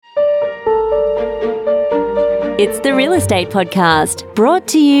It's the Real Estate Podcast, brought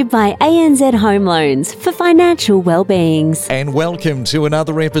to you by ANZ Home Loans for financial well-beings. And welcome to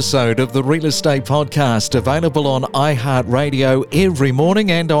another episode of the Real Estate Podcast, available on iHeartRadio every morning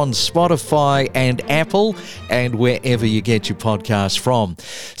and on Spotify and Apple and wherever you get your podcasts from.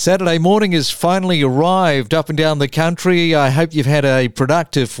 Saturday morning has finally arrived up and down the country. I hope you've had a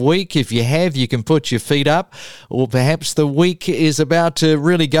productive week. If you have, you can put your feet up, or perhaps the week is about to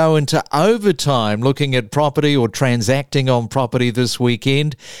really go into overtime looking at property or transacting on property this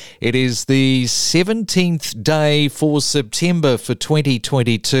weekend. It is the 17th day for September for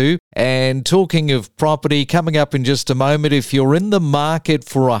 2022. And talking of property, coming up in just a moment, if you're in the market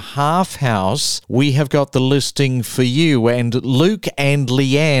for a half house, we have got the listing for you. And Luke and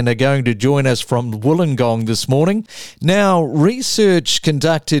Leanne are going to join us from Wollongong this morning. Now, research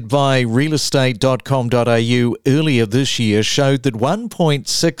conducted by realestate.com.au earlier this year showed that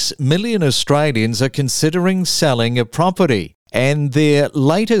 1.6 million Australians are considering selling a property. And their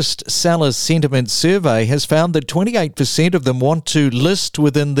latest seller sentiment survey has found that 28% of them want to list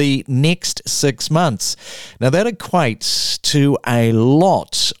within the next 6 months. Now, that equates to a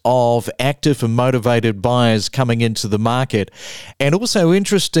lot of active and motivated buyers coming into the market. And also,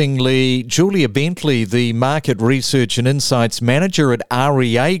 interestingly, Julia Bentley, the Market Research and Insights Manager at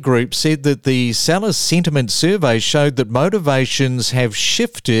REA Group, said that the seller sentiment survey showed that motivations have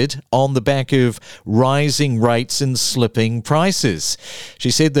shifted on the back of rising rates and slipping prices.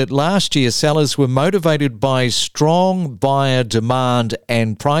 She said that last year sellers were motivated by strong buyer demand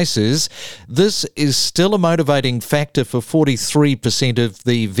and prices. This is still a motivating factor for 43% of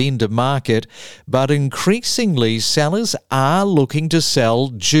the vendor market, but increasingly sellers are looking to sell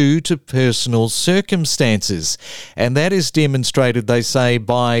due to personal circumstances. And that is demonstrated, they say,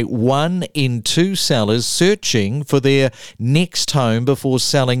 by 1 in 2 sellers searching for their next home before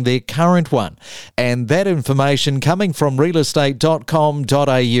selling their current one. And that information coming from realestate.com.au.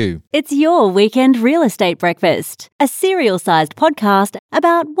 It's your weekend real estate breakfast, a serial-sized podcast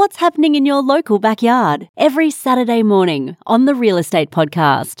about what's happening in your local backyard every Saturday morning on the Real Estate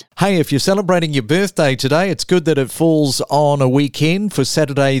Podcast. Hey, if you're celebrating your birthday today, it's good that it falls on a weekend for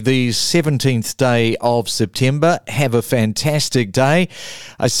Saturday, the 17th day of September. Have a fantastic day.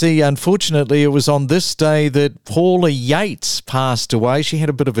 I see, unfortunately, it was on this day that Paula Yates passed away. She had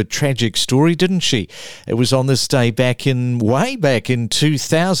a bit of a tragic story, didn't she? It was on this day way back in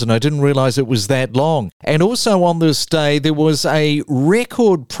 2000. I didn't realise it was that long. And also on this day, there was a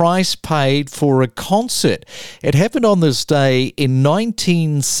record price paid for a concert. It happened on this day in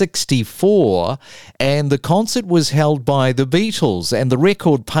 1964, and the concert was held by the Beatles, and the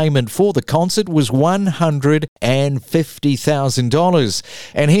record payment for the concert was $150,000.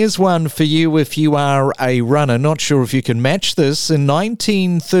 And here's one for you if you are a runner. Not sure if you can match this. In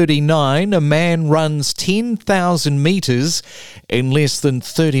 1939, a man runs 10,000 metres in less than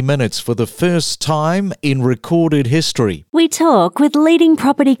 30 minutes for the first time in recorded history. We talk with leading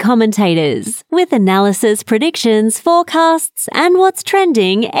property commentators with analysis, predictions, forecasts, and what's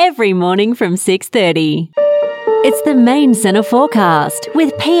trending every morning from 6:30. It's the Main Centre Forecast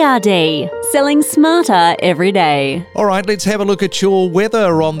with PRD, selling smarter every day. All right, let's have a look at your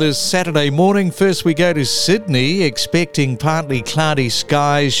weather on this Saturday morning. First, we go to Sydney, expecting partly cloudy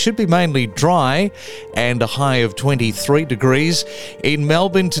skies, should be mainly dry, and a high of 23 degrees. In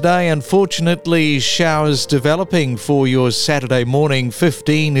Melbourne today, unfortunately, showers developing for your Saturday morning.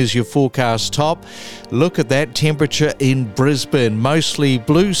 15 is your forecast top. Look at that temperature in Brisbane, mostly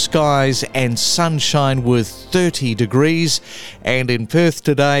blue skies and sunshine with 30 degrees. And in Perth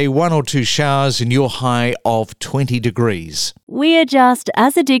today, 1 or 2 showers and your high of 20 degrees. We are just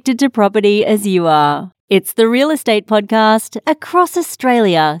as addicted to property as you are. It's the Real Estate Podcast across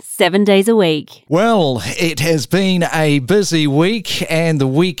Australia, 7 days a week. Well, it has been a busy week and the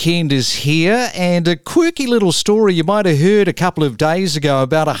weekend is here, and a quirky little story you might have heard a couple of days ago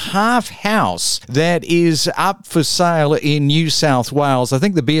about a half house that is up for sale in New South Wales. I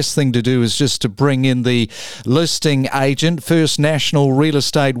think the best thing to do is just to bring in the listing agent, First National Real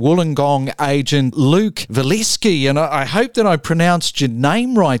Estate Wollongong agent, Luke Valeski. And I hope that I pronounced your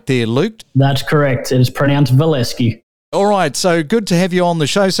name right there, Luke. That's correct. It is pronounced Valeski. All right, so good to have you on the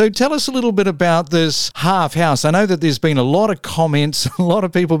show. So tell us a little bit about this half house. I know that there's been a lot of comments, a lot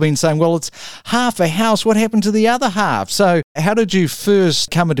of people have been saying, well, it's half a house, what happened to the other half? So how did you first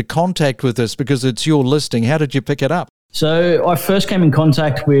come into contact with this? Because it's your listing. How did you pick it up? So I first came in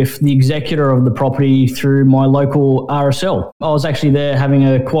contact with the executor of the property through my local RSL. I was actually there having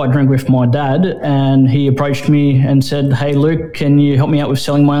a quiet drink with my dad, and he approached me and said, "Hey Luke, can you help me out with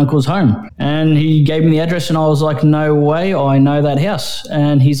selling my uncle's home?" And he gave me the address, and I was like, "No way, I know that house."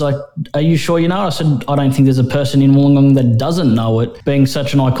 And he's like, "Are you sure you know?" I said, "I don't think there's a person in Wollongong that doesn't know it, being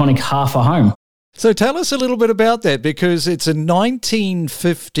such an iconic half a home." So tell us a little bit about that, because it's a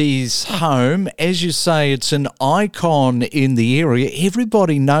 1950s home. As you say, it's an icon in the area.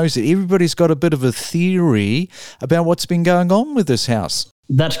 Everybody knows it. Everybody's got a bit of a theory about what's been going on with this house.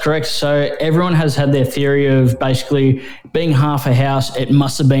 That's correct. So everyone has had their theory of basically being half a house, it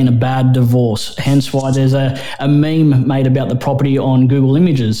must have been a bad divorce. Hence why there's a meme made about the property on Google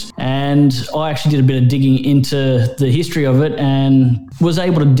Images. And I actually did a bit of digging into the history of it and was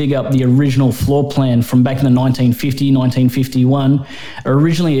able to dig up the original floor plan from back in the 1950, 1951.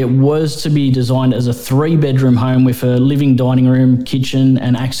 Originally, it was to be designed as a 3-bedroom home with a living dining room, kitchen,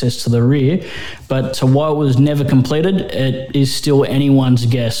 and access to the rear. But while it was never completed, it is still anyone's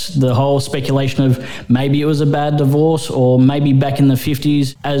guess. The whole speculation of maybe it was a bad divorce, or maybe back in the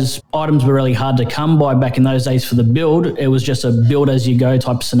 50s, as items were really hard to come by back in those days for the build, it was just a build-as-you-go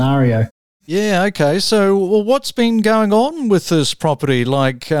type scenario. Yeah, okay. So what's been going on with this property?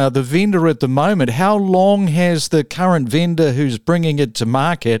 Like the vendor at the moment, how long has the current vendor who's bringing it to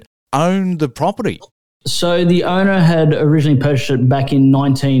market owned the property? So the owner had originally purchased it back in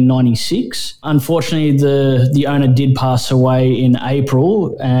 1996. Unfortunately, the owner did pass away in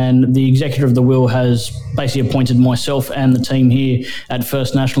April, and the executor of the will has basically appointed myself and the team here at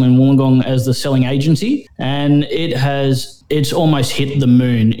First National in Wollongong as the selling agency. And it's almost hit the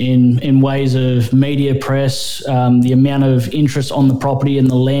moon in ways of media press, the amount of interest on the property and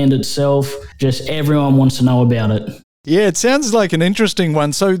the land itself. Just everyone wants to know about it. Yeah, it sounds like an interesting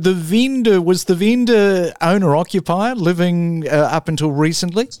one. So was the vendor owner-occupier living up until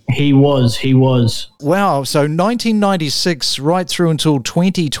recently? He was. Wow, so 1996 right through until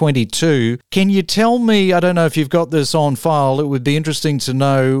 2022. Can you tell me, I don't know if you've got this on file, it would be interesting to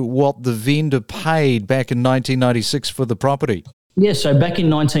know what the vendor paid back in 1996 for the property. Yeah, so back in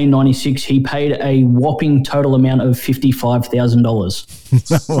 1996, he paid a whopping total amount of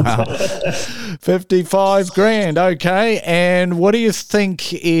 $55,000. Wow. 55 grand, okay. And what do you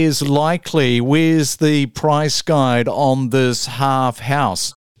think is likely? Where's the price guide on this half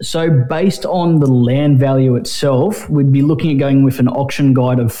house? So based on the land value itself, we'd be looking at going with an auction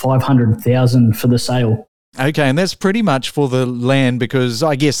guide of $500,000 for the sale. Okay, and that's pretty much for the land, because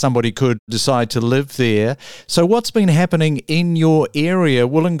I guess somebody could decide to live there. So what's been happening in your area,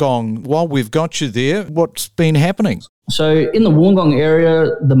 Wollongong, while we've got you there? What's been happening? So in the Wollongong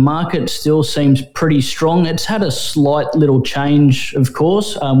area, the market still seems pretty strong. It's had a slight little change, of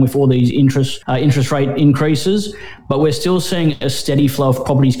course, with all these interest rate increases, but we're still seeing a steady flow of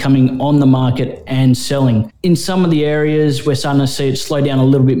properties coming on the market and selling. In some of the areas, we're starting to see it slow down a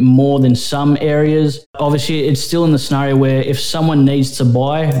little bit more than some areas. Obviously, it's still in the scenario where if someone needs to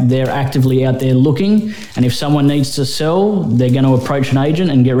buy, they're actively out there looking, and if someone needs to sell, they're going to approach an agent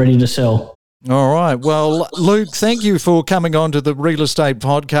and get ready to sell. All right. Well, Luke, thank you for coming on to the Real Estate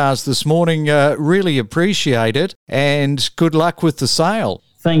Podcast this morning. Really appreciate it, and good luck with the sale.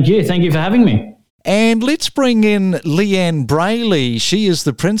 Thank you. Thank you for having me. And let's bring in Leanne Brayley. She is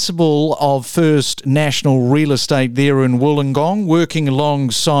the principal of First National Real Estate there in Wollongong, working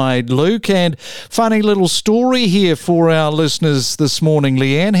alongside Luke. And funny little story here for our listeners this morning.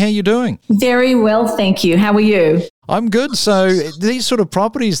 Leanne, how are you doing? Very well, thank you. How are you? I'm good. So these sort of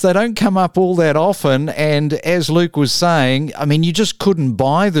properties, they don't come up all that often. And as Luke was saying, I mean, you just couldn't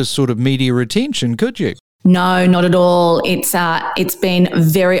buy this sort of media attention, could you? No, not at all. It's been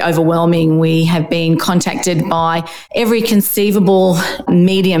very overwhelming. We have been contacted by every conceivable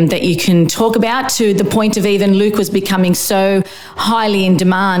medium that you can talk about, to the point of even Luke was becoming so highly in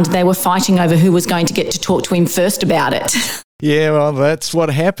demand, they were fighting over who was going to get to talk to him first about it. Yeah, well, that's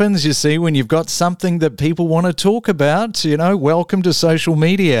what happens, you see, when you've got something that people want to talk about. You know, welcome to social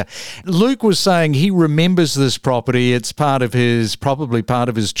media. Luke was saying he remembers this property. It's probably part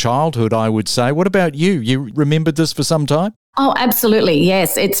of his childhood, I would say. What about you? You remembered this for some time? Oh, absolutely.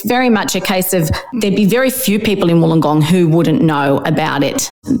 Yes. It's very much a case of there'd be very few people in Wollongong who wouldn't know about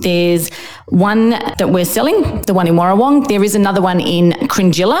it. There's one that we're selling, the one in Warrawong. There is another one in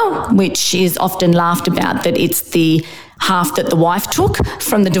Cringilla, which is often laughed about, that it's the half that the wife took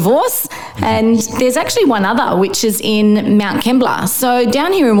from the divorce. And there's actually one other, which is in Mount Kembla. So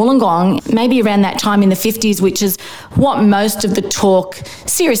down here in Wollongong, maybe around that time in the 50s, which is what most of the talk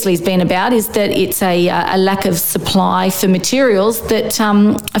seriously has been about, is that it's a lack of supply for materials, that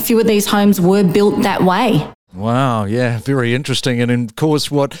a few of these homes were built that way. Wow, yeah, very interesting. And of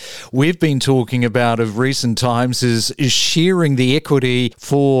course, what we've been talking about of recent times is sharing the equity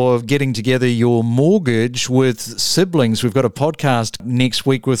for getting together your mortgage with siblings. We've got a podcast next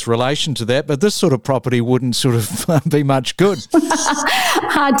week with relation to that, but this sort of property wouldn't sort of be much good.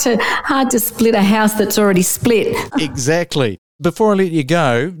 Hard to split a house that's already split. Exactly. Before I let you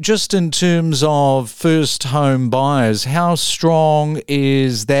go, just in terms of first home buyers, how strong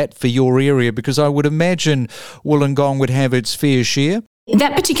is that for your area? Because I would imagine Wollongong would have its fair share.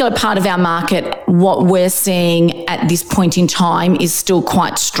 That particular part of our market, what we're seeing at this point in time is still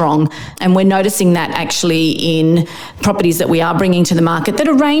quite strong. And we're noticing that actually in properties that we are bringing to the market that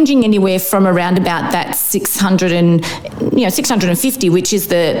are ranging anywhere from around about that 650, which is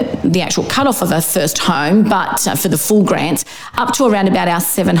the actual cutoff of a first home, but for the full grants, up to around about our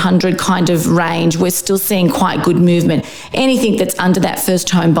 700 kind of range. We're still seeing quite good movement. Anything that's under that first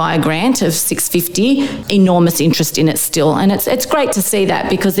home buyer grant of 650, enormous interest in it still. And it's great to see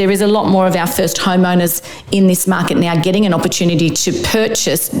that, because there is a lot more of our first homeowners in this market now getting an opportunity to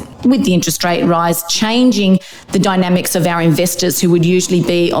purchase with the interest rate rise, changing the dynamics of our investors who would usually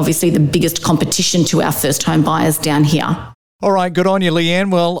be obviously the biggest competition to our first home buyers down here. All right, good on you,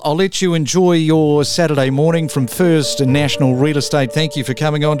 Leanne. Well, I'll let you enjoy your Saturday morning from First National Real Estate. Thank you for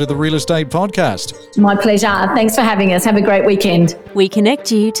coming on to the Real Estate Podcast. My pleasure. Thanks for having us. Have a great weekend. We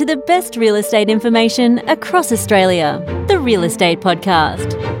connect you to the best real estate information across Australia. The Real Estate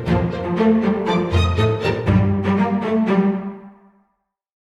Podcast.